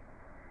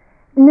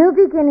 New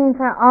beginnings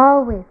are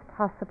always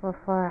possible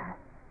for us.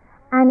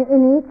 And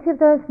in each of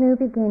those new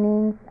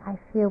beginnings, I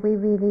feel we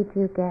really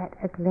do get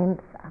a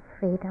glimpse of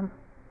freedom.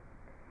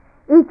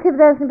 Each of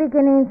those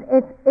beginnings,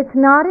 it's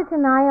not a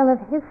denial of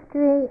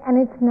history, and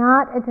it's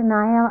not a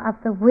denial of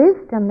the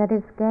wisdom that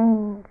is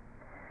gained.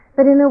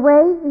 But in a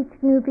way,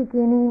 each new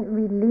beginning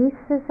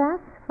releases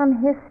us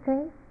from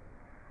history,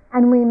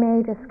 and we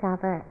may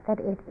discover that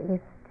it is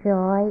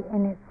joy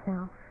in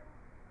itself.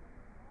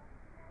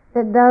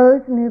 That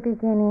those new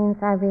beginnings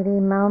are really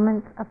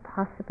moments of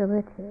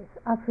possibilities,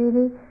 of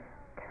really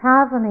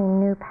traveling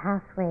new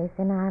pathways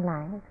in our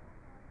lives.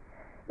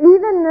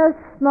 Even those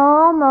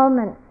small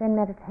moments in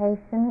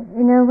meditation,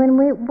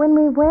 when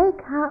we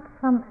wake up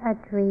from a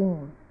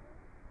dream,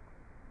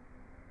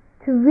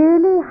 to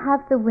really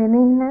have the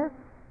willingness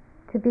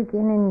to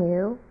begin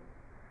anew,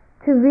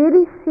 to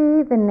really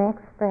see the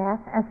next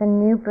breath as a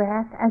new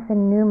breath, as a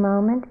new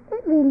moment,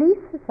 it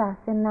releases us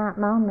in that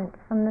moment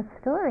from the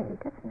story,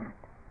 doesn't it?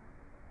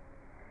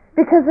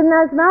 Because in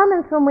those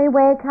moments when we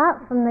wake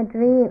up from a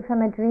dream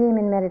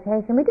in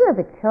meditation, we do have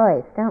a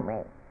choice, don't we?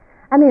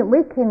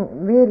 We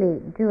can really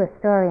do a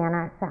story on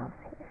ourselves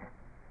here.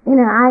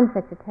 I'm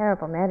such a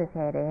terrible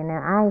meditator.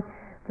 I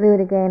blew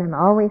it again. I'm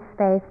always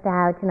spaced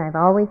out. I've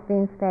always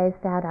been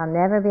spaced out. I'll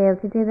never be able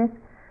to do this.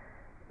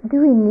 Do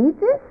we need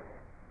this?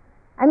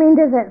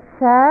 Does it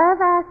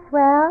serve us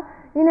well?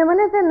 One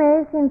of the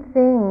amazing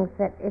things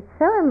that it's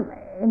so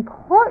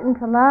important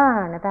to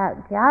learn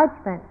about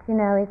judgment,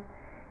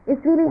 is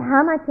really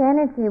how much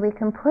energy we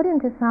can put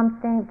into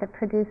something that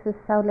produces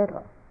so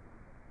little.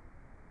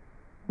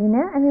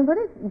 What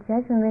does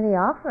judgment really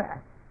offer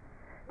us?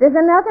 There's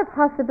another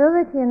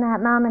possibility in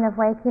that moment of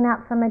waking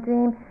up from a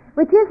dream,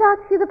 which is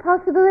actually the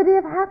possibility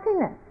of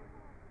happiness.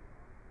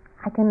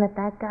 I can let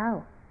that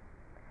go.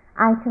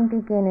 I can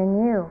begin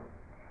anew.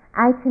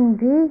 I can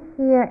be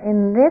here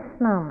in this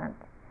moment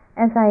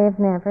as I have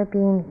never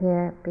been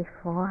here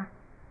before.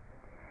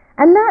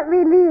 And that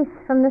release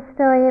from the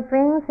story, it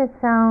brings its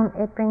own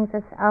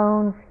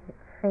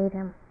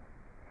freedom.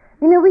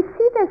 We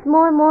see this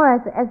more and more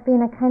as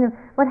being a kind of,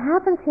 what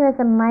happens here is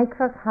a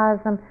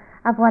microcosm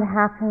of what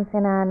happens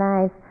in our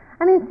lives.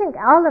 I think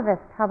all of us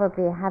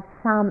probably have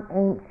some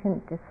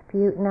ancient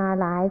dispute in our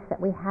lives that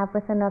we have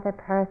with another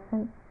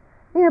person.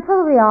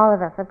 Probably all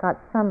of us have got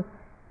some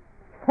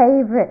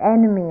favorite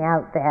enemy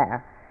out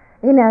there,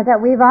 that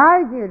we've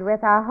argued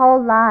with our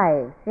whole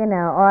lives,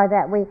 or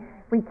that we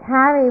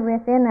carry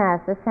within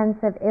us a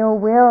sense of ill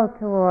will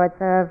towards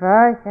or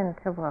aversion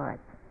towards.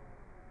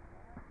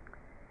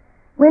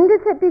 When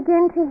does it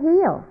begin to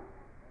heal?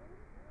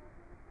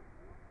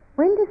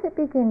 when does it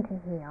begin to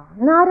heal?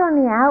 Not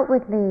only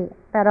outwardly,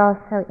 but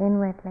also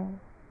inwardly.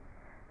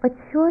 But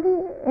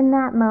surely in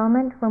that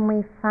moment when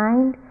we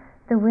find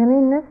the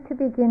willingness to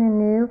begin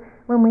anew,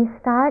 when we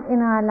start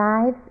in our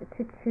lives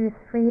to choose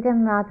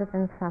freedom rather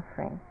than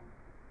suffering,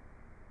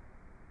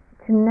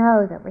 to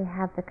know that we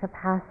have the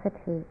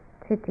capacity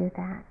to do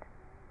that.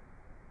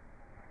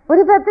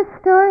 What about the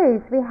stories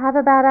we have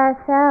about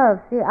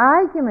ourselves, the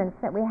arguments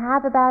that we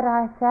have about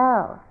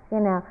ourselves,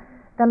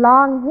 the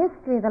long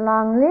history, the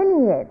long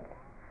lineage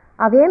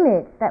of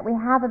image that we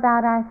have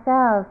about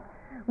ourselves?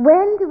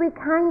 When do we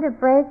kind of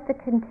break the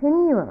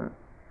continuum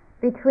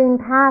between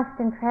past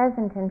and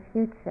present and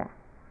future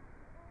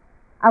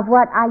of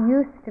what I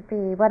used to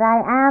be, what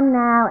I am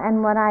now,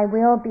 and what I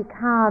will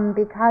become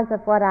because of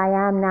what I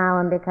am now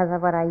and because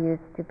of what I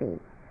used to be?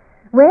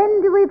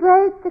 When do we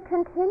break the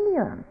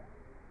continuum?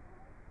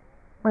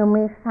 When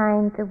we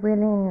find the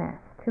willingness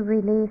to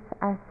release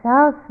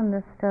ourselves from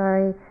the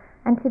story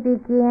and to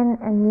begin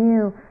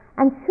anew.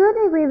 And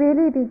surely we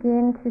really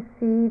begin to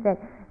see that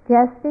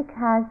just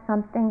because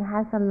something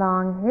has a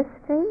long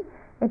history,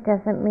 it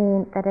doesn't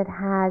mean that it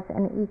has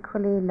an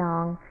equally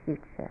long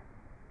future.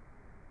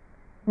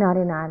 Not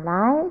in our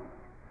lives,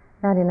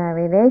 not in our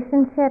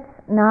relationships,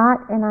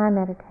 not in our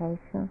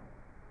meditation.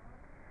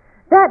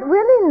 That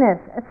willingness,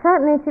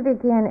 certainly to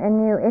begin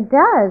anew, it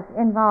does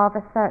involve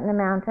a certain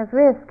amount of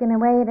risk. In a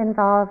way, it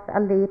involves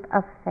a leap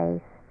of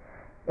faith.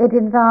 It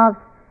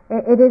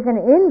is an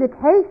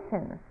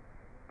invitation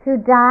to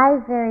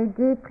dive very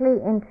deeply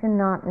into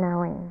not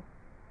knowing.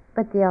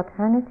 But the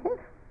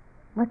alternative?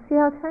 What's the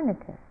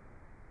alternative?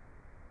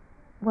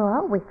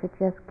 Well, we could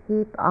just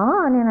keep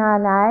on in our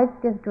lives,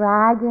 just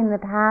dragging the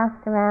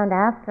past around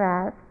after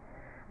us,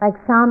 like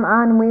some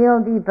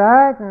unwieldy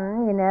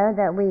burden,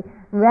 that we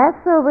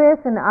wrestle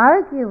with and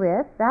argue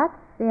with. That's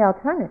the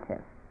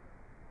alternative.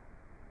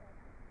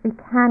 We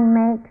can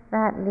make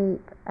that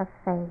leap of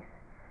faith.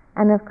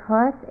 And of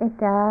course, it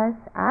does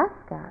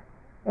ask us,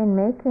 in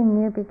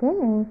making new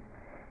beginnings,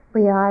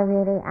 we are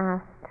really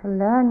asked to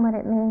learn what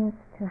it means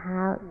to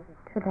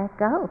let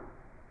go.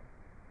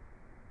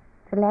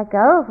 To let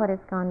go of what has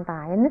gone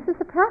by. And this is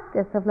a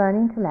practice of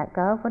learning to let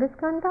go of what has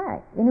gone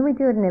by. We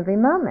do it in every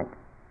moment.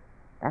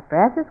 That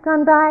breath has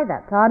gone by,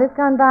 that thought has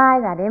gone by,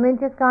 that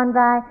image has gone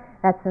by,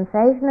 that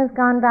sensation has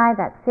gone by,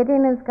 that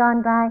sitting has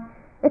gone by.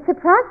 It's a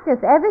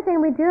practice. Everything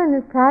we do in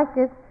this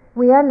practice,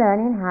 we are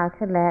learning how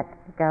to let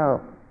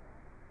go.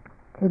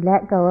 To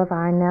let go of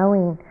our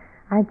knowing,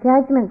 our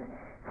judgments.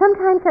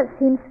 Sometimes that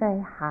seems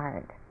very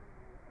hard.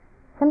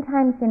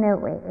 Sometimes,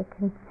 it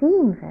can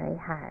seem very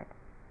hard.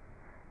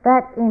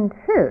 But in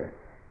truth,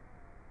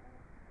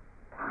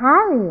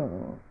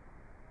 carrying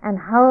and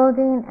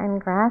holding and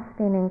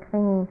grasping and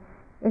clinging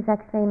is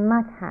actually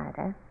much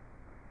harder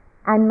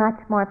and much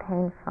more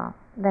painful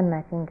than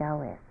letting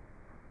go is.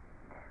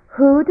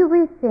 Who do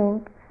we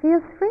think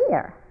feels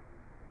freer?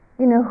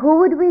 Who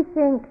would we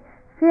think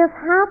feels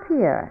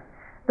happier?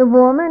 The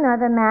woman or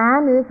the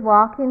man who's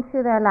walking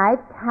through their life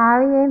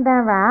carrying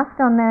their raft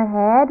on their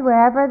head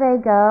wherever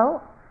they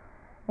go,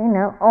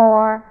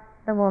 or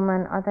the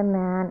woman or the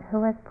man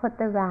who has put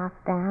the raft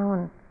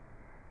down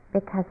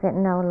because it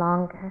no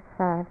longer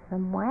serves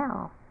them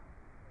well,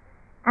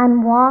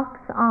 and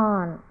walks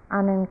on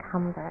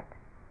unencumbered.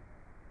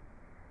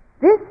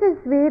 This is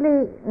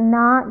really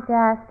not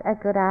just a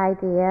good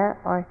idea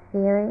or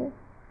theory.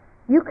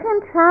 You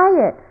can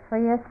try it for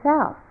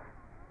yourself.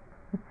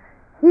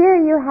 Here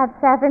you have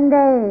 7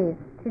 days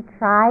to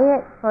try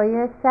it for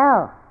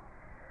yourself.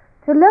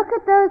 To look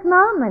at those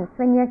moments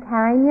when you're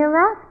carrying your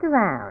raft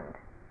around.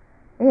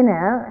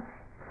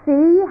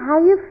 See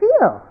how you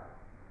feel.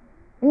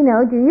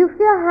 Do you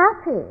feel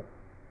happy?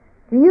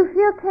 Do you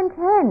feel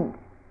content?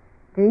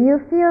 Do you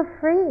feel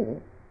free?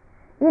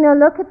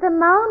 Look at the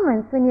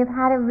moments when you've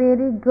had a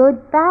really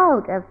good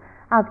bout of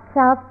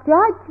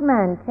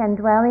self-judgment and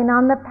dwelling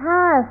on the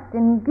past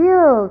and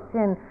guilt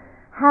and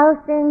how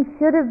things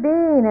should have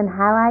been and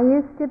how I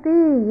used to be.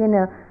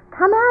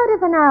 Come out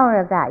of an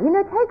hour of that.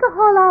 Take a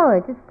whole hour.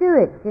 Just do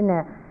it.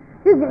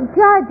 Just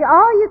judge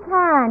all you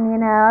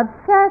can.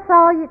 Obsess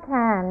all you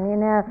can.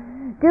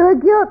 Do a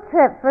guilt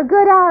trip for a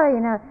good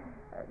hour.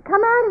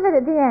 Come out of it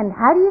at the end.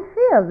 How do you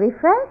feel?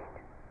 Refreshed?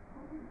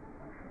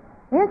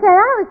 You say,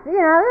 that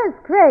was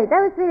great.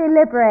 That was really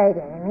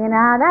liberating.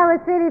 That was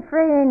really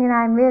freeing.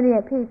 I'm really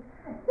at peace.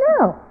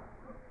 No.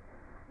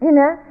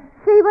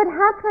 See what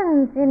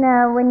happens,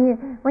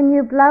 when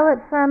you blow it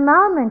for a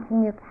moment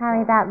and you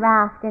carry that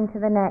raft into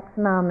the next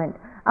moment.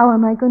 Oh,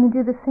 am I going to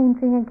do the same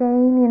thing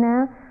again?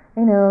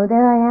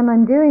 There I am,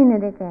 I'm doing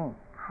it again.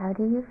 How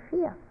do you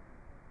feel?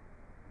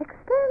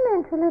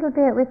 Experiment a little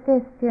bit with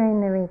this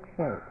during the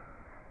retreat.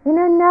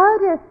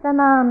 Notice the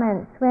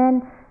moments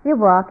when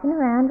you're walking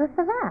around with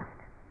the raft.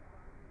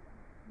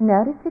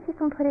 Notice if you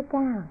can put it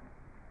down.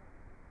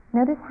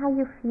 Notice how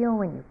you feel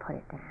when you put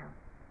it down.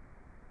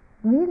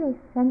 Really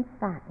sense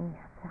that in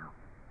yourself.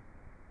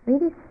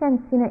 Really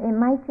sense, it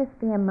might just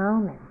be a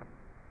moment,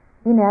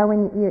 You know,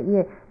 when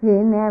you're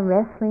in there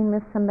wrestling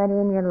with somebody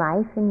in your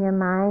life, in your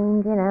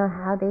mind, you know,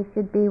 how they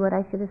should be, what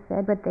I should have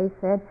said, what they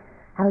said,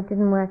 how it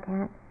didn't work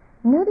out.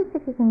 Notice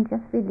if you can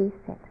just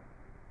release it.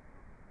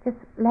 Just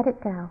let it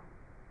go.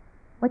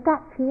 What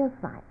that feels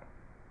like.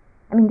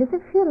 I mean, does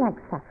it feel like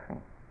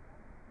suffering?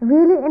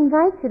 Really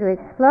invite you to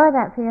explore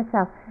that for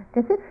yourself.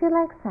 Does it feel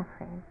like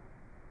suffering?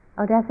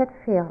 Or does it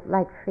feel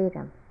like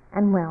freedom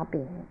and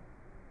well-being?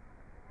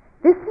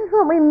 This is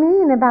what we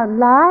mean about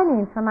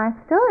learning from our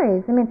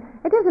stories. I mean,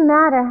 it doesn't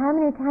matter how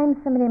many times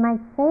somebody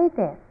might say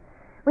this.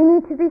 We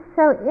need to be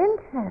so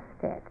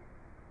interested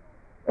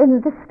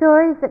in the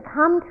stories that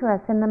come to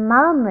us in the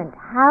moment,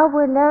 how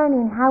we're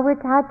learning, how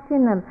we're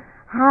touching them,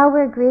 how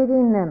we're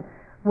greeting them,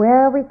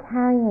 where are we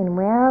carrying,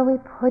 where are we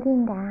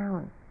putting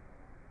down,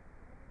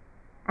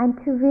 and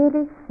to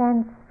really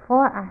sense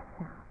for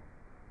ourselves,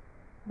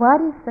 what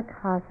is the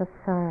cause of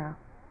sorrow?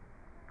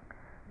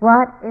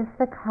 What is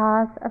the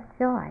cause of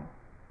joy?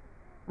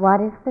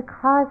 What is the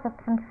cause of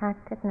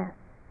contractedness?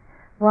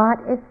 What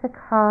is the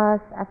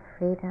cause of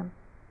freedom?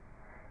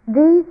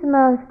 These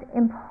most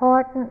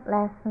important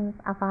lessons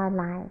of our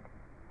lives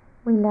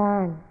we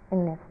learn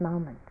in this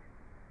moment.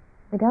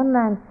 We don't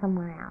learn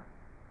somewhere else.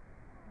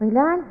 We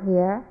learn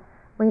here.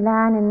 We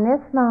learn in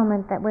this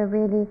moment that we're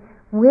really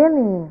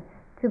willing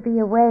to be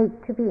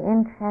awake, to be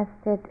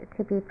interested,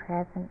 to be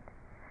present.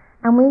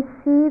 And we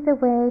see the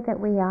way that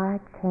we are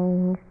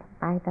changed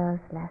by those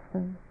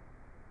lessons.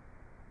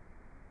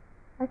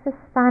 There's a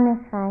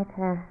Spanish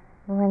writer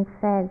who once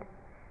said,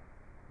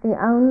 "The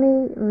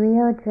only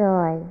real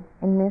joy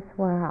in this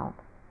world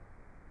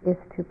is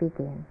to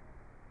begin."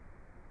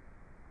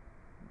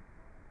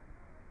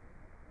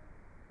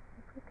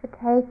 If we could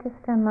take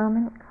just a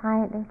moment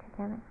quietly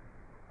together.